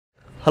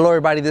Hello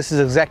everybody, this is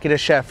Executive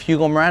Chef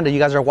Hugo Miranda. You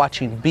guys are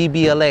watching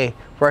BBLA.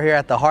 We're here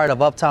at the heart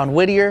of Uptown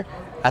Whittier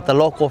at the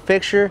local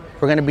fixture.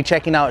 We're gonna be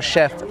checking out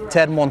Chef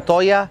Ted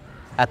Montoya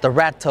at the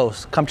Rat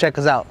Toast. Come check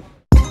us out.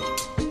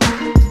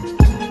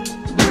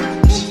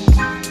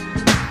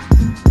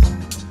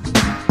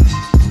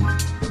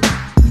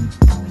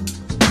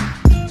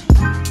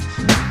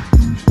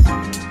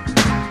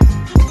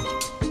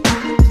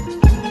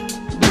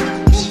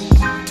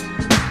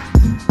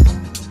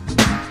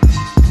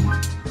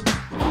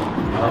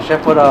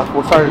 Chef,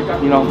 we'll start,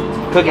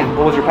 cooking.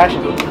 What was your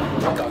passion?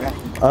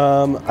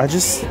 I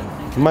guess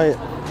when I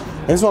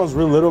was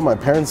real little, my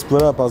parents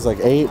split up. I was like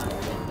 8,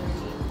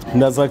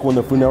 and that's like when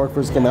the Food Network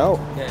first came out.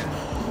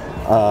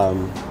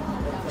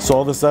 So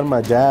all of a sudden, my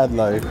dad,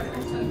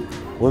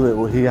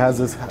 he has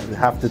this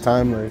half the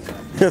time,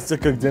 he has to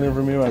cook dinner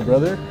for me and my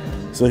brother.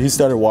 So he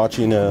started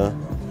watching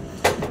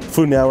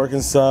Food Network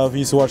and stuff. He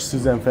used to watch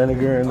Suzanne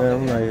Feniger and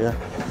them,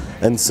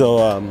 and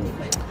so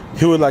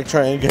he would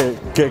try and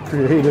get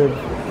creative,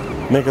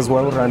 make us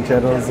huevos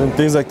rancheros and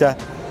things like that.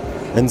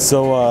 And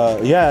so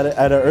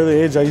at an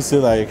early age, I used to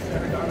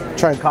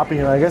try and copy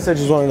him. I guess I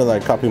just wanted to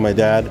copy my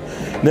dad.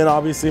 And then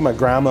obviously my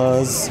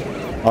grandmas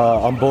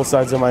on both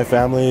sides of my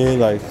family,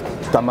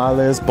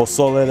 tamales,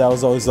 pozole. That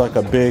was always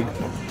a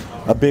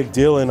big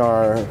deal in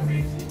our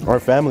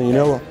family.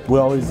 We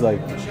always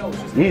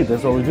eat.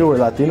 That's what we do. We're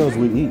Latinos.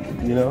 We eat.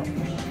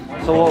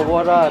 So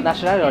what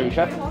nationality are you,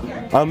 Chef?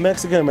 I'm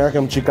Mexican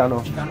American. I'm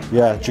Chicano.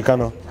 Yeah,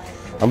 Chicano.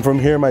 I'm from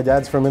here. My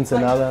dad's from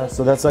Ensenada,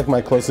 so that's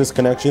my closest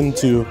connection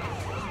to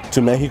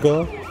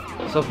Mexico.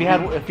 So if you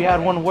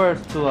had one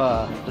word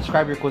to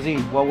describe your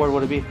cuisine, what word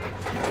would it be?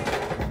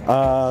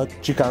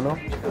 Chicano,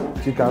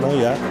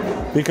 yeah.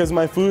 Because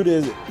my food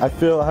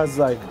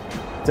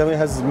definitely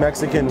has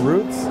Mexican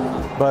roots,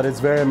 but it's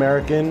very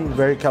American,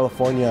 very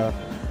California,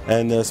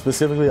 and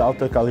specifically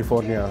Alta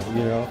California.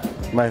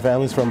 My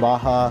family's from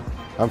Baja.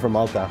 I'm from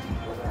Alta.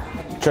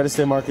 Try to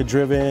stay market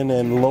driven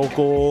and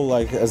local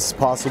as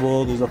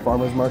possible. There's a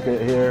farmer's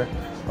market here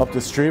up the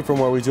street from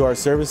where we do our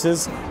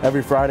services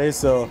every Friday.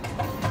 So,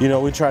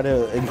 we try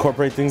to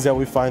incorporate things that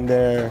we find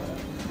there.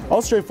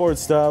 All straightforward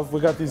stuff.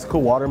 We got these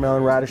cool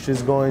watermelon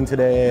radishes going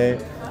today.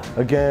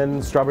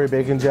 Again, strawberry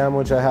bacon jam,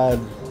 which I had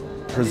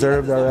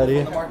preserved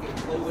already.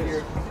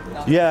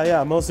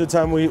 Yeah, most of the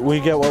time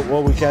we get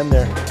what we can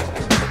there.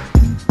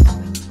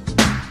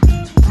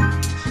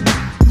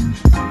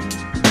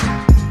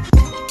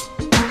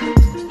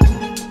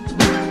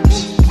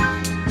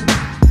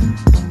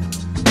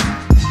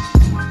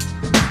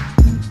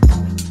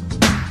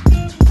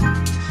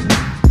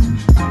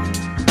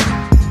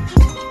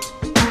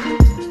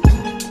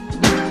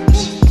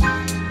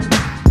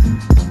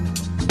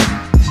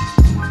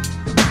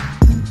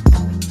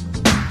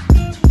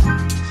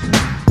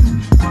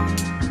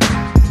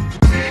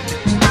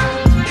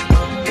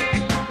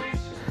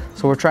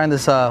 So we're trying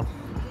this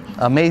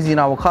amazing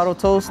avocado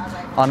toast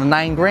on a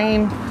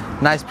 9-grain,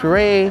 nice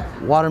puree,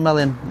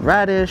 watermelon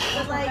radish,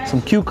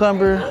 some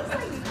cucumber,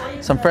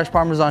 some fresh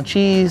Parmesan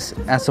cheese,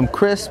 and some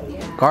crisp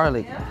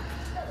garlic.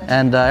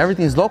 And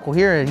everything's local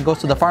here. It goes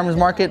to the farmer's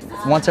market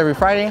once every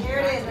Friday.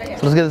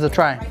 So let's give this a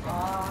try.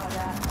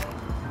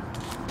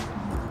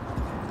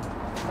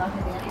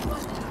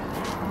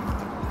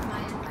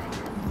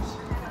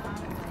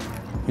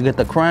 You get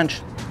the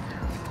crunch,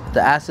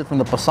 the acid from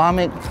the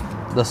balsamic,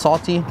 the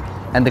salty,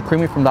 and the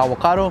creamy from the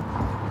avocado.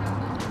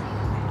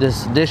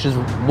 This dish is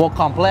well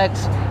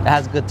complex. It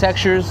has good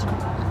textures,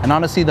 and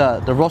honestly,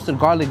 the roasted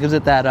garlic gives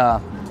it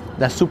that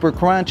super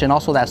crunch and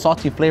also that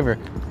salty flavor.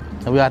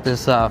 And we got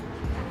this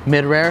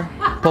mid-rare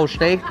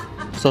poached egg,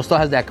 so it still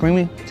has that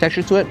creamy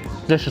texture to it.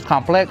 Dish is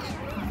complex,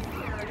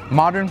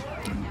 modern,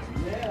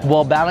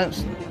 well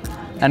balanced,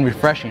 and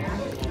refreshing.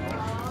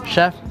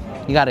 Chef,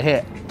 you got a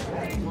hit.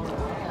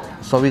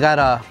 So we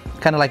got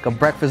kind of like a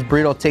breakfast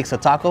burrito takes a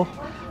taco.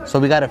 So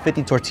we got a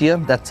 50 tortilla,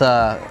 that's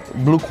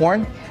blue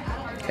corn,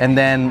 and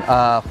then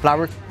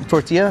flour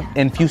tortilla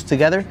infused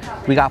together.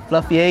 We got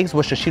fluffy eggs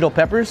with shishito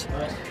peppers,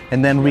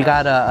 and then we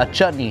got a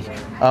chutney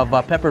of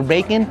peppered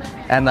bacon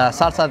and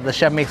salsa that the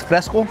chef makes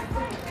fresco.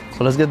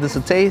 So let's give this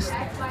a taste.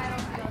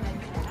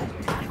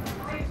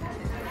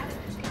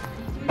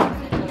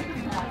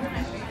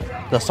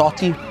 The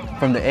salty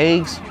from the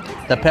eggs,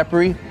 the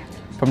peppery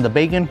from the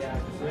bacon,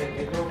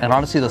 and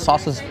honestly the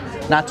sauce is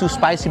not too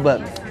spicy, but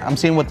I'm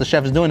seeing what the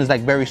chef is doing is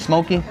very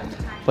smoky.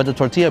 But the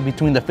tortilla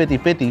between the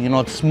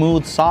 50-50, it's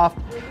smooth, soft,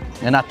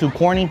 and not too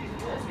corny.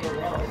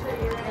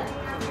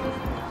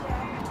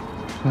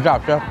 Good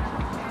job, chef.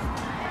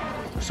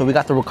 So we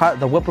got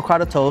the whipped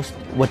ricotta toast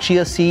with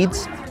chia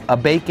seeds, a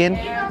bacon,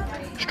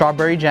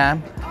 strawberry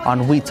jam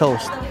on wheat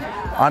toast.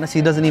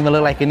 Honestly, it doesn't even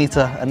look like it needs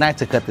a knife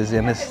to cut this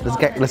in.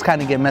 Let's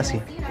kind of get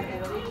messy.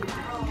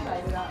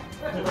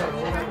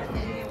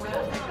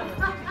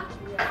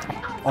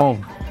 Oh,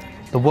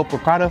 the whipped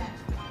ricotta,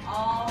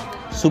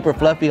 super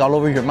fluffy, all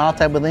over your mouth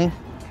type of thing.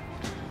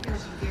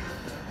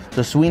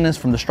 The sweetness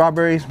from the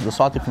strawberries, the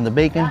salty from the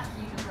bacon.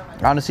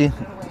 Honestly,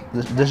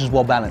 this is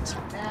well balanced.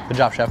 Good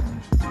job, chef.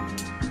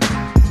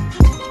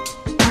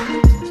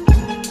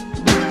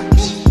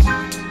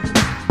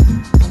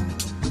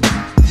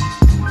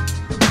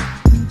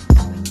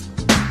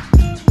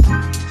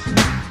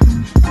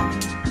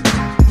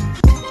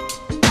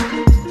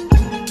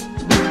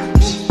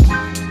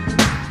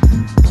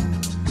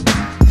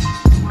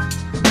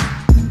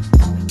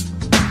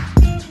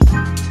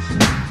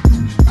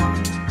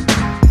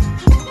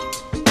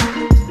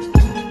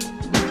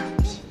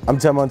 I'm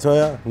Ted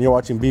Montoya, and you're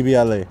watching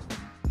BBLA.